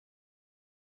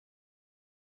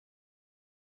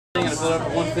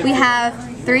We have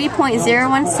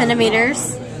 3.01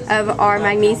 centimeters of our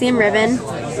magnesium ribbon,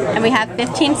 and we have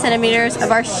 15 centimeters of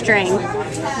our string.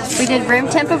 We did room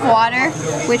temp of water,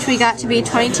 which we got to be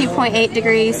 22.8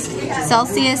 degrees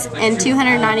Celsius and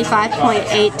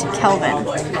 295.8 Kelvin.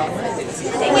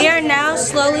 We are now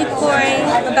slowly pouring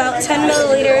about 10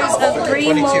 milliliters of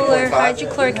 3 molar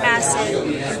hydrochloric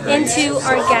acid into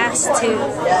our gas tube.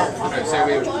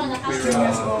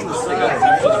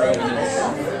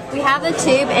 We have the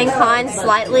tube inclined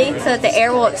slightly so that the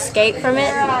air will escape from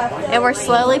it, and we're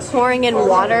slowly pouring in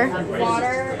water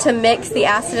to mix the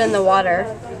acid in the water.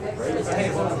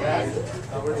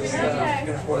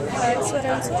 That's what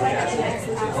I'm saying.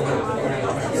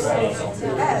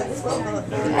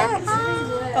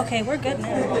 Okay, we're good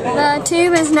now. The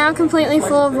tube is now completely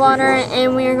full of water,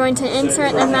 and we are going to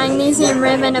insert the magnesium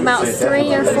ribbon about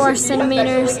 3 or 4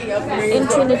 centimeters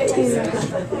into the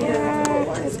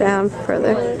tube. Down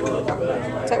further.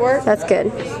 Does that work? That's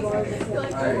good.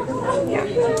 Yeah.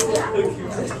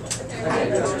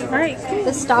 Alright.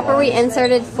 The stopper we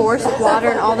inserted forced water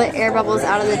and all the air bubbles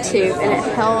out of the tube, and it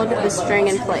held the string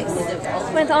in place.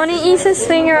 With Oni Isa's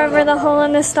finger over the hole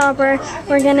in the stopper,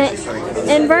 we're going to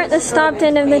invert the stopped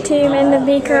end of the tube in the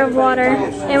beaker of water,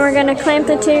 and we're going to clamp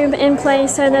the tube in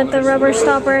place so that the rubber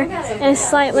stopper is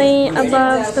slightly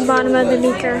above the bottom of the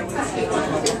beaker.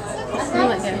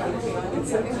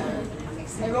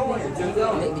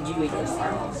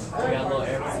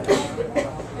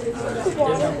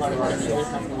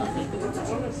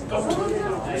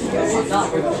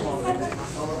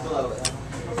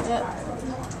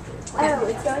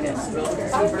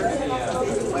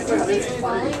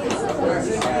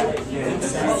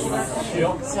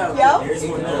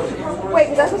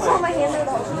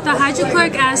 The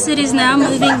hydrochloric acid is now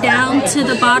moving down to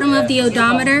the bottom of the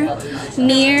odometer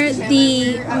near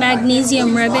the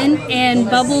magnesium ribbon, and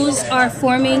bubbles are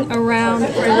forming around the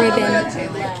ribbon,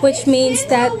 which means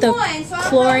that the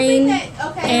chlorine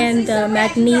and the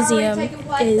magnesium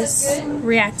is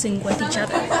reacting with each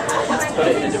other.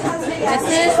 This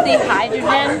is the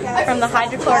hydrogen from the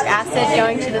hydrochloric acid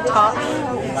going to the top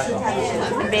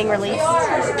and being released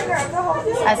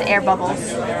as air bubbles.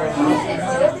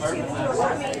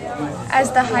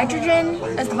 As the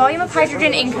volume of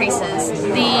hydrogen increases,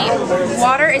 the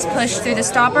water is pushed through the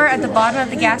stopper at the bottom of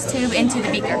the gas tube into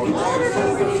the beaker.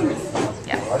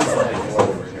 Yeah.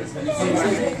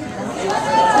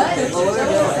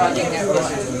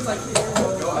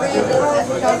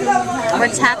 We're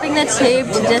tapping the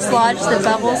tube to dislodge the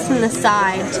bubbles from the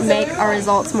side to make our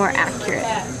results more accurate.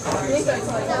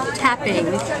 Tapping.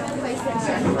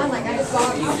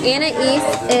 Anais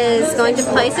is going to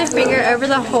place her finger over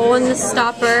the hole in the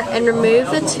stopper and remove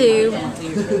the tube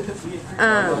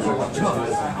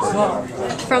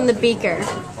from the beaker.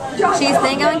 She's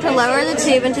then going to lower the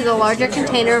tube into the larger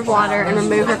container of water and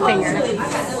remove her finger.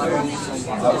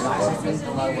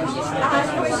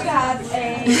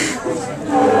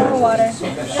 Water.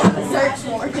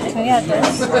 Can we have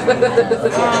this? I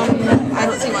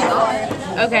don't see why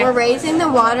not. Okay. We're raising the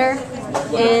water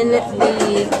in the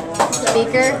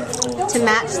beaker to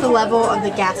match the level of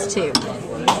the gas tube.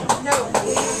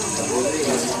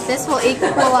 This will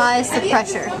equalize the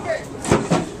pressure.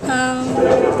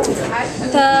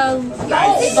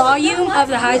 The volume of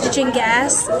the hydrogen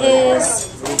gas is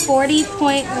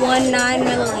 40.19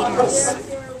 milliliters.